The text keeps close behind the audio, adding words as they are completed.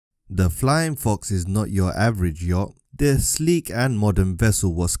The Flying Fox is not your average yacht. The sleek and modern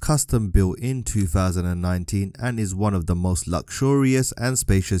vessel was custom built in 2019 and is one of the most luxurious and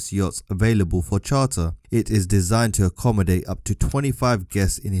spacious yachts available for charter. It is designed to accommodate up to 25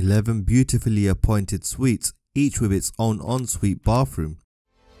 guests in 11 beautifully appointed suites, each with its own ensuite bathroom.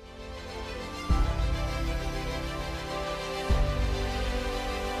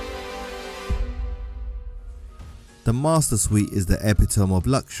 The master suite is the epitome of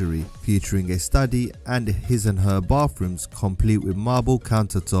luxury, featuring a study and his and her bathrooms complete with marble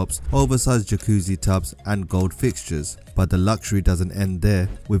countertops, oversized jacuzzi tubs and gold fixtures. But the luxury doesn't end there.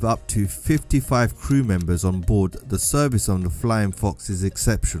 With up to 55 crew members on board, the service on the Flying Fox is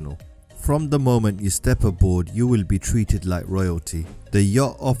exceptional. From the moment you step aboard, you will be treated like royalty. The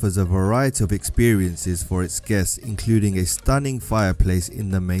yacht offers a variety of experiences for its guests, including a stunning fireplace in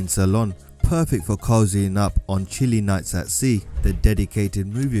the main salon, perfect for cozying up on chilly nights at sea. The dedicated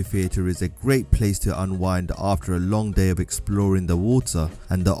movie theatre is a great place to unwind after a long day of exploring the water,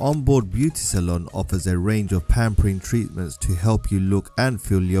 and the onboard beauty salon offers a range of pampering treatments to help you look and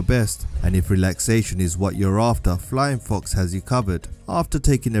feel your best. And if relaxation is what you're after, Flying Fox has you covered. After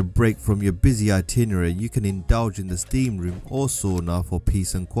taking a break from your busy itinerary, you can indulge in the steam room or sauna for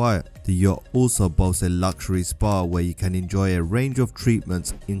peace and quiet. The yacht also boasts a luxury spa where you can enjoy a range of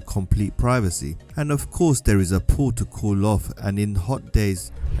treatments in complete privacy. And of course, there is a pool to cool off and in hot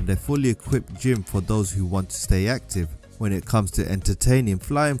days, and a fully equipped gym for those who want to stay active. When it comes to entertaining,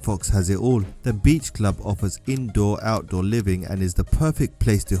 Flying Fox has it all. The beach club offers indoor-outdoor living and is the perfect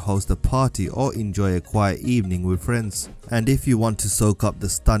place to host a party or enjoy a quiet evening with friends. And if you want to soak up the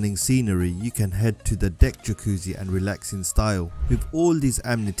stunning scenery, you can head to the deck jacuzzi and relax in style. With all these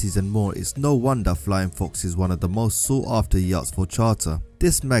amenities and more, it's no wonder Flying Fox is one of the most sought after yachts for charter.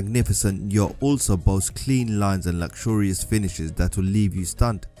 This magnificent yacht also boasts clean lines and luxurious finishes that will leave you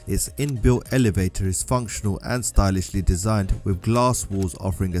stunned. Its inbuilt elevator is functional and stylishly designed, with glass walls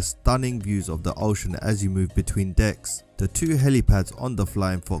offering a stunning views of the ocean as you move between decks. The two helipads on the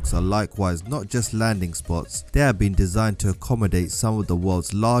Flying Fox are likewise not just landing spots. They have been designed to accommodate some of the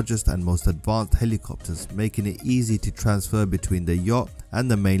world's largest and most advanced helicopters, making it easy to transfer between the yacht and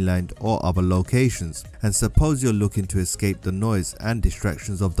the mainland or other locations. And suppose you're looking to escape the noise and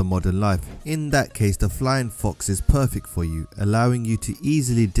distractions of the modern life. In that case, the Flying Fox is perfect for you, allowing you to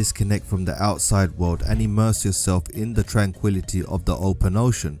easily disconnect from the outside world and immerse yourself in the tranquility of the open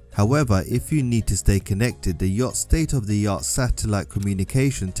ocean. However, if you need to stay connected, the yacht's state-of-the-art satellite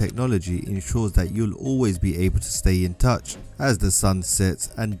communication technology ensures that you'll always be able to stay in touch. As the sun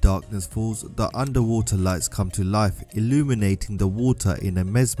sets and darkness falls, the underwater lights come to life, illuminating the water in a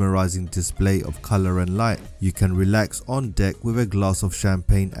mesmerizing display of color and light. You can relax on deck with a glass of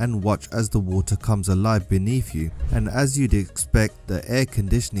champagne and watch as the water comes alive beneath you. And as you'd expect, the air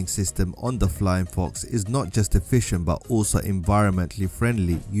conditioning system on the Flying Fox is not just efficient but also environmentally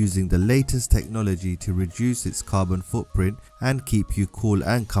friendly, using the latest technology to reduce its carbon footprint and keep you cool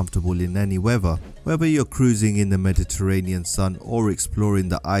and comfortable in any weather. Whether you're cruising in the Mediterranean sun or exploring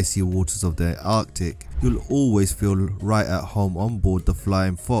the icy waters of the Arctic, you'll always feel right at home on board the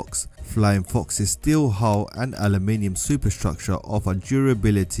Flying Fox. Flying Fox's steel hull and aluminium superstructure offer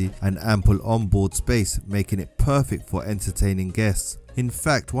durability and ample onboard space, making it perfect for entertaining guests. In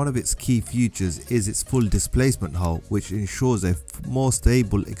fact, one of its key features is its full displacement hull, which ensures a more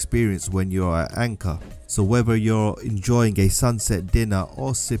stable experience when you are at anchor. So whether you're enjoying a sunset dinner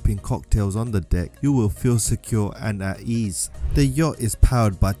or sipping cocktails on the deck, you will feel secure and at ease. The yacht is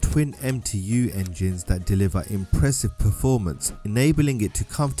powered by twin MTU engines that deliver impressive performance, enabling it to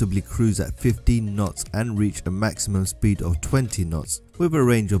comfortably cruise at 15 knots and reach a maximum speed of 20 knots. With a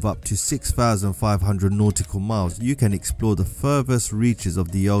range of up to 6,500 nautical miles, you can explore the furthest reaches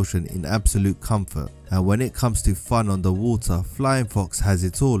of the ocean in absolute comfort. And when it comes to fun on the water, Flying Fox has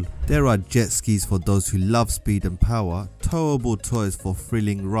it all. There are jet skis for those who love speed and power, towable toys for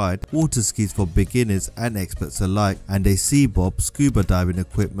thrilling ride, water skis for beginners and experts alike, and a sea bob, scuba diving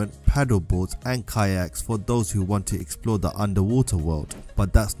equipment, paddle boards and kayaks for those who want to explore the underwater world.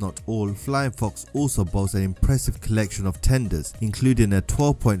 But that's not all. Flying Fox also boasts an impressive collection of tenders, including a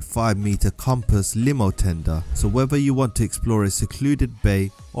 12.5 meter compass limo tender. So whether you want to explore a secluded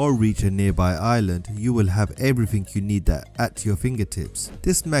bay or reach a nearby island, you will have everything you need at your fingertips.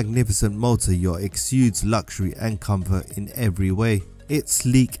 This magnificent motor yacht exudes luxury and comfort in every way. Its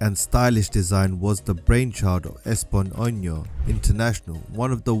sleek and stylish design was the brainchild of Splendor International,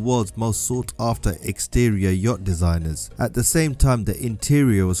 one of the world's most sought after exterior yacht designers. At the same time, the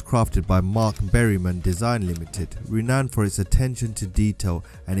interior was crafted by Mark Berryman Design Limited, renowned for its attention to detail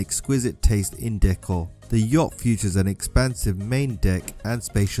and exquisite taste in decor. The yacht features an expansive main deck and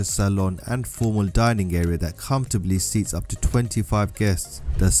spacious salon and formal dining area that comfortably seats up to 25 guests.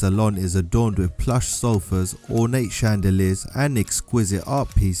 The salon is adorned with plush sofas, ornate chandeliers and exquisite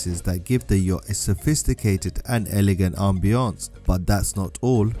art pieces that give the yacht a sophisticated and elegant ambiance. But that's not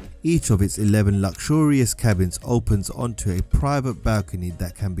all. Each of its 11 luxurious cabins opens onto a private balcony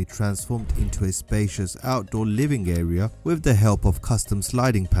that can be transformed into a spacious outdoor living area with the help of custom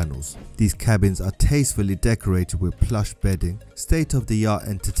sliding panels. These cabins are tastefully decorated with plush bedding, state-of-the-art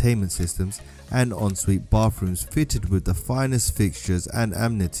entertainment systems and ensuite bathrooms fitted with the finest fixtures and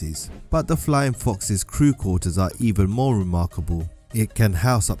amenities. But the Flying Fox's crew quarters are even more remarkable. It can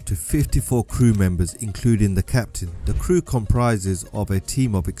house up to 54 crew members including the captain. The crew comprises of a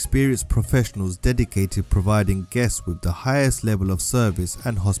team of experienced professionals dedicated providing guests with the highest level of service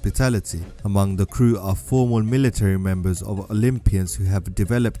and hospitality. Among the crew are former military members of Olympians who have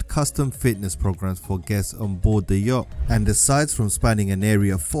developed custom fitness programs for guests on board the yacht. And aside from spanning an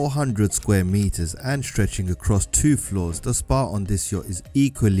area of 400 square meters and stretching across 2 floors, the spa on this yacht is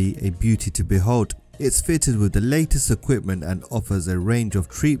equally a beauty to behold. It's fitted with the latest equipment and offers a range of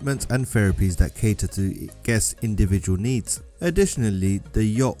treatments and therapies that cater to guests' individual needs. Additionally, the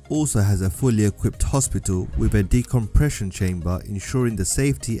yacht also has a fully equipped hospital with a decompression chamber ensuring the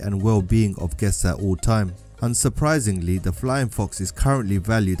safety and well-being of guests at all times. Unsurprisingly, the Flying Fox is currently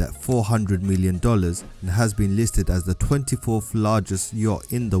valued at $400 million and has been listed as the 24th largest yacht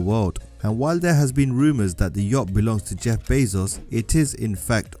in the world. And while there has been rumors that the yacht belongs to Jeff Bezos, it is in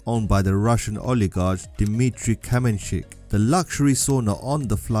fact owned by the Russian oligarch Dmitry Kamenchik. The luxury sauna on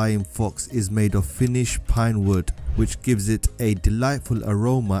the Flying Fox is made of Finnish pine wood, which gives it a delightful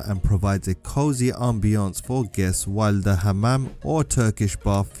aroma and provides a cozy ambiance for guests, while the hammam or Turkish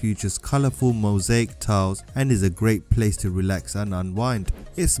bath features colourful mosaic tiles and is a great place to relax and unwind.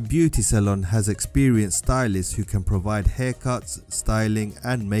 Its beauty salon has experienced stylists who can provide haircuts, styling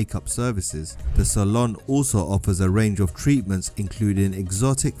and makeup services. The salon also offers a range of treatments including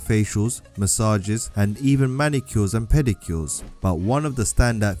exotic facials, massages and even manicures and pedicures. But one of the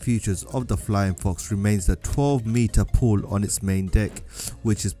standout features of the Flying Fox remains the 12-meter pool on its main deck,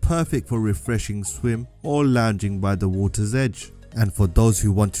 which is perfect for refreshing swim or lounging by the water's edge. And for those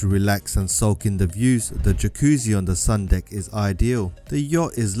who want to relax and soak in the views, the jacuzzi on the sun deck is ideal. The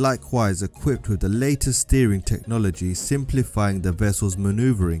yacht is likewise equipped with the latest steering technology, simplifying the vessel's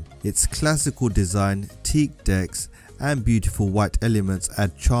maneuvering. Its classical design, teak decks and beautiful white elements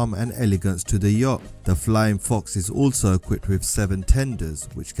add charm and elegance to the yacht. The Flying Fox is also equipped with 7 tenders,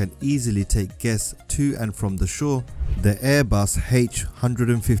 which can easily take guests to and from the shore. The Airbus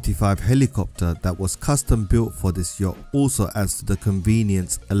H-155 helicopter that was custom built for this yacht also adds to the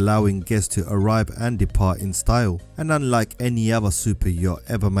convenience, allowing guests to arrive and depart in style. And unlike any other super yacht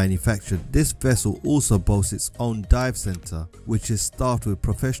ever manufactured, this vessel also boasts its own dive center, which is staffed with a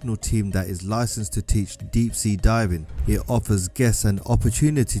professional team that is licensed to teach deep sea diving. It offers guests an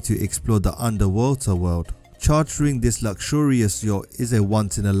opportunity to explore the underwater world. Chartering this luxurious yacht is a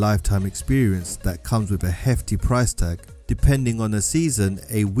once-in-a-lifetime experience that comes with a hefty price tag. Depending on the season,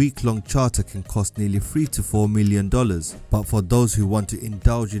 a week-long charter can cost nearly $3 to $4 million. But for those who want to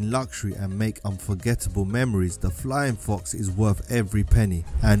indulge in luxury and make unforgettable memories, the Flying Fox is worth every penny.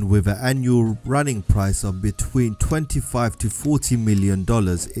 And with an annual running price of between $25 to $40 million,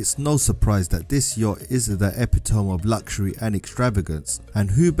 it's no surprise that this yacht is the epitome of luxury and extravagance. And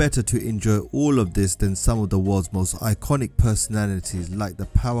who better to enjoy all of this than some of the world's most iconic personalities like the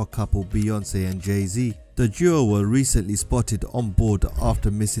power couple Beyonce and Jay-Z. The duo were recently spotted on board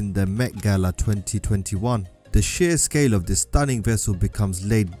after missing the Met Gala 2021. The sheer scale of this stunning vessel becomes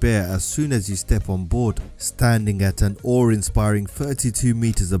laid bare as soon as you step on board. Standing at an awe-inspiring 32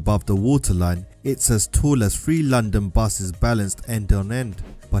 meters above the waterline, it's as tall as 3 London buses balanced end on end.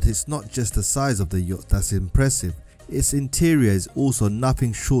 But it's not just the size of the yacht that's impressive. Its interior is also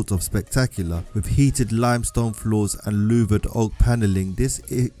nothing short of spectacular. With heated limestone floors and louvered oak paneling, this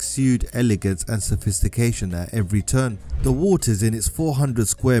exudes elegance and sophistication at every turn. The waters in its 400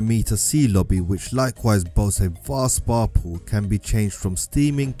 square meter sea lobby, which likewise boasts a vast spa pool, can be changed from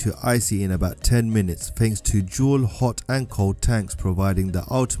steaming to icy in about 10 minutes thanks to dual hot and cold tanks providing the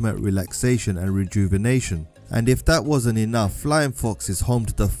ultimate relaxation and rejuvenation. And if that wasn't enough, Flying Fox is home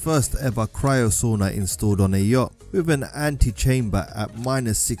to the first ever cryosauna installed on a yacht. With an ante-chamber at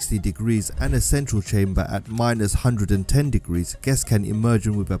 -60 degrees and a central chamber at -110 degrees, guests can emerge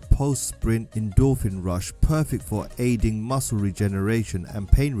with a post-sprint endorphin rush perfect for aiding muscle regeneration and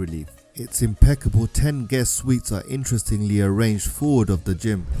pain relief. Its impeccable 10 guest suites are interestingly arranged forward of the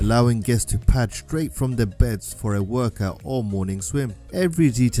gym, allowing guests to pad straight from their beds for a workout or morning swim. Every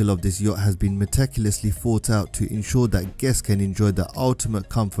detail of this yacht has been meticulously thought out to ensure that guests can enjoy the ultimate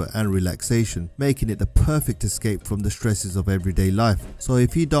comfort and relaxation, making it the perfect escape from the stresses of everyday life. So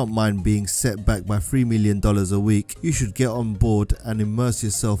if you don't mind being set back by $3 million a week, you should get on board and immerse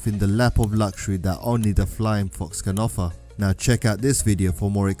yourself in the lap of luxury that only the Flying Fox can offer. Now check out this video for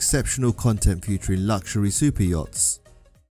more exceptional content featuring luxury super yachts.